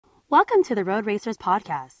Welcome to the Road Racers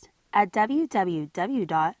Podcast at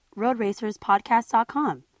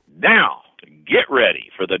www.roadracerspodcast.com. Now, get ready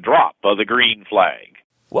for the drop of the green flag.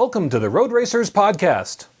 Welcome to the Road Racers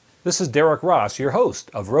Podcast. This is Derek Ross, your host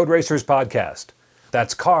of Road Racers Podcast.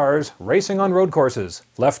 That's cars racing on road courses.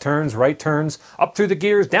 Left turns, right turns, up through the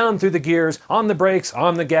gears, down through the gears, on the brakes,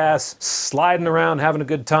 on the gas, sliding around, having a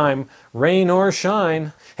good time, rain or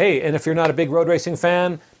shine. Hey, and if you're not a big road racing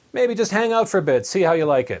fan, maybe just hang out for a bit, see how you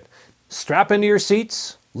like it. Strap into your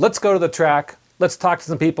seats, let's go to the track, let's talk to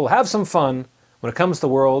some people, have some fun when it comes to the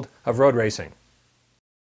world of road racing.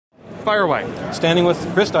 Fire away. Standing with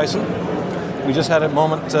Chris Dyson. We just had a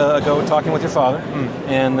moment ago talking with your father,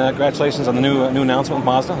 and congratulations on the new announcement with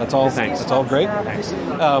Mazda. That's all. Thanks. That's all great. Thanks.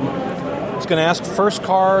 I was going to ask, first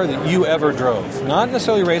car that you ever drove, not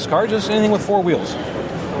necessarily a race car, just anything with four wheels.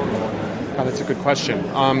 Oh, that's a good question.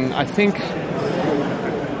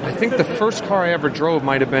 I think the first car I ever drove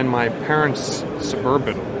might have been my parents'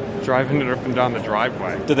 Suburban, driving it up and down the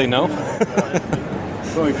driveway. Did they know?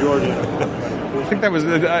 Going Georgia. I think that was.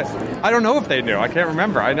 I don't know if they knew. I can't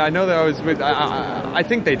remember. I know that I was. I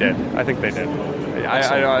think they did. I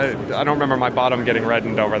don't remember my bottom getting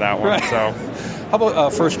reddened over that one. Right. So, how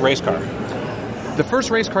about first race car? The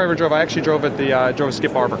first race car I ever drove, I actually drove a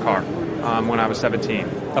Skip Barber car when I was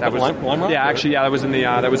 17. That was Lime Rock? Yeah, actually, that was in the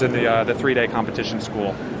 3-day competition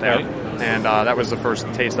school there, right. And that was the first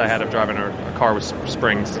taste I had of driving a car with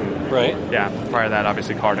springs. And, right. Yeah. Prior to that,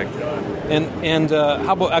 obviously karting. And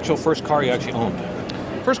how about actual first car you actually owned?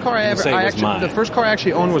 First car the first car I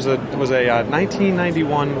actually owned was a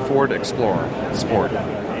 1991 Ford Explorer Sport.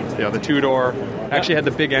 You know, the two-door. Actually had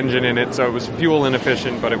the big engine in it, so it was fuel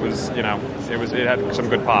inefficient, but it had some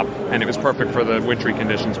good pop, and it was perfect for the wintry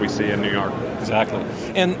conditions we see in New York. Exactly.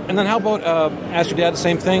 And then how about, ask your dad the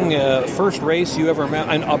same thing, first race you ever met,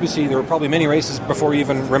 and obviously there were probably many races before you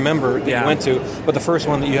even remember that you went to, but the first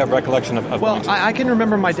one that you have recollection of well, I can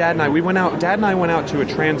remember my dad and I went out to a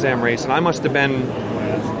Trans Am race, and I must have been,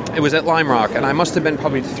 it was at Lime Rock, and I must have been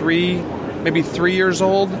probably maybe 3 years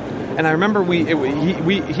old. And I remember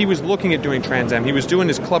he was looking at doing Trans Am. He was doing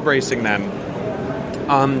his club racing then.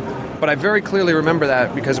 But I very clearly remember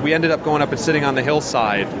that because we ended up going up and sitting on the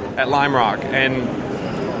hillside at Lime Rock. And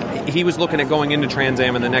he was looking at going into Trans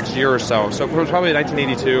Am in the next year or so. So it was probably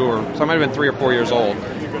 1982, so I might have been 3 or 4 years old.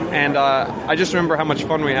 And I just remember how much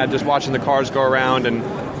fun we had just watching the cars go around. And,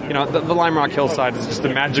 you know, the Lime Rock hillside is just a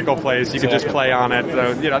magical place. You could just play on it.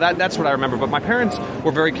 So, you know, that's what I remember. But my parents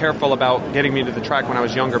were very careful about getting me to the track when I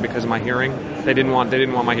was younger because of my hearing. They didn't want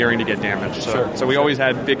my hearing to get damaged. So we always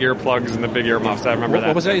had big earplugs and the big earmuffs. I remember that.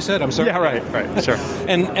 What was that you said? I'm sorry. Yeah, right, sure.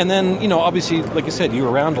 And then, you know, obviously, like you said, you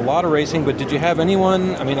were around a lot of racing, but did you have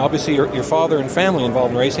anyone, I mean, obviously your father and family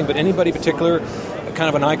involved in racing, but anybody particular, kind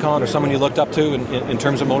of an icon or someone you looked up to in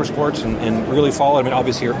terms of motorsports and really followed? I mean,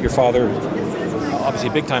 obviously your father, obviously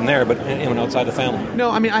big time there, but anyone outside the family?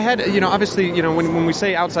 No, I mean, I had, you know, obviously, you know, when we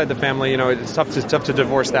say outside the family, you know, it's tough to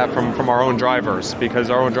divorce that from our own drivers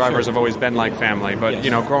because our own drivers have always been like family. But,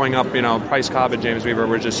 you know, growing up, you know, Price Cobb and James Weaver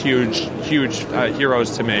were just huge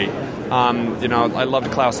heroes to me. You know, I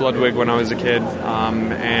loved Klaus Ludwig when I was a kid.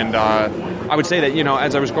 And I would say that, you know,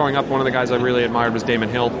 as I was growing up, one of the guys I really admired was Damon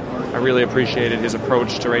Hill. I really appreciated his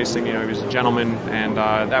approach to racing. You know, he was a gentleman, and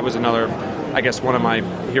that was another, I guess, one of my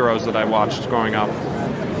heroes that I watched growing up.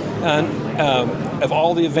 And of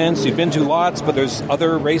all the events, you've been to lots, but there's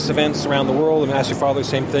other race events around the world, and ask your father the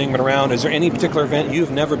same thing, but around, is there any particular event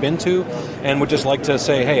you've never been to and would just like to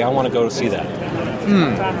say, hey, I want to go to see that?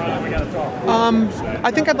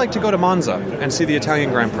 I think I'd like to go to Monza and see the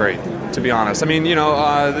Italian Grand Prix, to be honest. I mean, you know,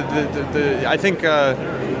 I think...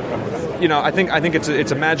 you know, I think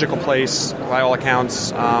it's a magical place by all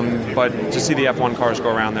accounts, but to see the F1 cars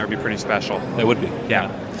go around there would be pretty special. It would be.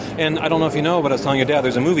 Yeah. And I don't know if you know, but I was telling your dad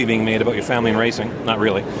there's a movie being made about your family and racing. Not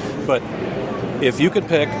really. But if you could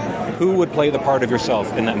pick, who would play the part of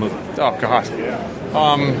yourself in that movie? Oh, God.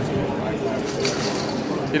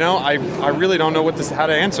 You know, I really don't know how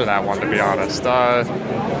to answer that one, to be honest.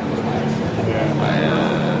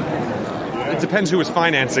 It depends who was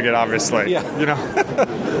financing it, obviously. Yeah. You know,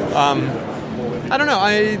 I don't know.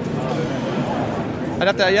 You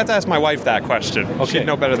have to ask my wife that question. Okay. She'd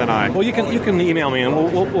know better than I. Well, you can email me, and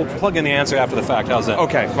we'll plug in the answer after the fact. How's that?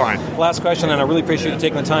 Okay, fine. Last question, and I really appreciate you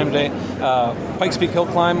taking the time today. Pikes Peak Hill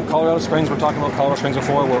Climb, Colorado Springs. We're talking about Colorado Springs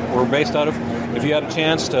before. We're based out of. If you had a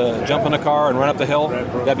chance to jump in a car and run up the hill,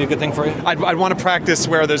 that'd be a good thing for you? I'd want to practice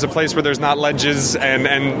where there's a place where there's not ledges and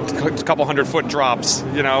a couple 100-foot drops.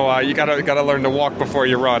 You know, you gotta learn to walk before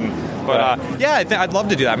you run. But I'd love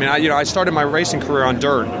to do that. I mean, I started my racing career on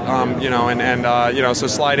dirt, so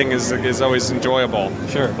sliding is always enjoyable.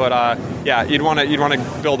 Sure. But you'd want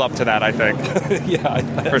to build up to that, I think.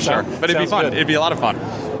 Yeah, for sure. But it'd be fun. Good. It'd be a lot of fun.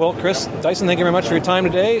 Well, Chris Dyson, thank you very much for your time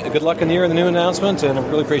today. Good luck in the year and the new announcement, and I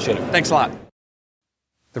really appreciate it. Thanks a lot.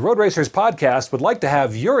 The Road Racers Podcast would like to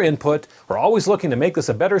have your input. We're always looking to make this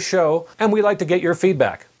a better show, and we'd like to get your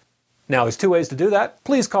feedback. Now, there's 2 ways to do that.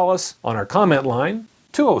 Please call us on our comment line,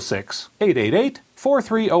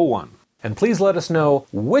 206-888-4301. And please let us know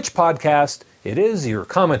which podcast it is you're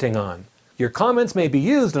commenting on. Your comments may be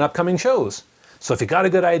used in upcoming shows. So if you got a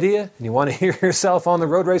good idea and you want to hear yourself on the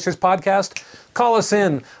Road Racers Podcast, call us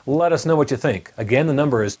in. Let us know what you think. Again, the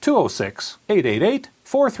number is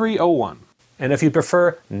 206-888-4301. And if you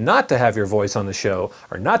prefer not to have your voice on the show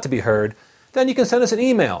or not to be heard, then you can send us an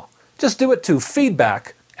email. Just do it to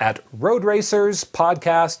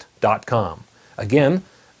feedback@roadracerspodcast.com. Again,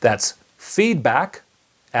 that's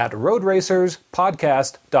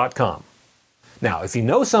feedback@roadracerspodcast.com. Now, if you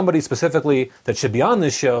know somebody specifically that should be on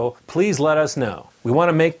this show, please let us know. We want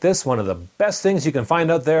to make this one of the best things you can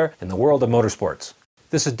find out there in the world of motorsports.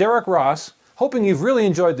 This is Derek Ross, hoping you've really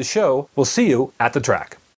enjoyed the show. We'll see you at the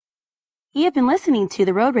track. You have been listening to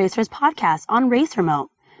the Road Racers Podcast on Race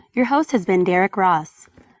Remote. Your host has been Derek Ross.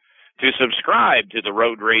 To subscribe to the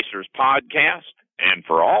Road Racers Podcast, and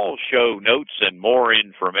for all show notes and more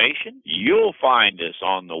information, you'll find us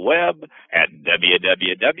on the web at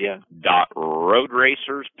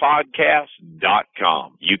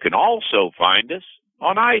www.roadracerspodcast.com. You can also find us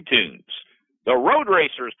on iTunes. The Road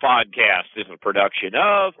Racers Podcast is a production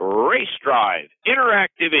of Race Drive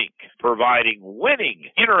Interactive Inc., providing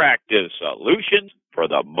winning interactive solutions for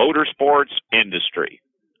the motorsports industry.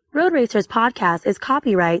 Road Racers Podcast is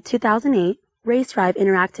copyright 2008, Race Drive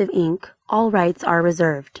Interactive Inc. All rights are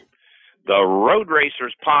reserved. The Road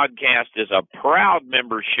Racers Podcast is a proud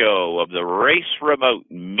member show of the Race Remote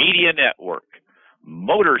Media Network.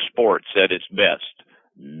 Motorsports at its best.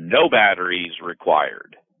 No batteries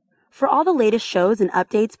required. For all the latest shows and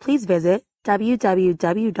updates, please visit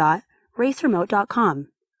www.raceremote.com.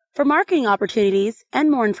 For marketing opportunities and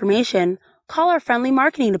more information, call our friendly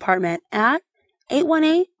marketing department at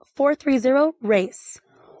 818-430-RACE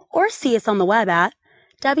or see us on the web at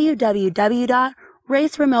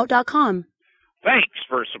www.raceremote.com. Thanks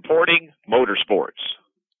for supporting motorsports.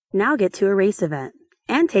 Now get to a race event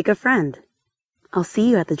and take a friend. I'll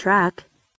see you at the track.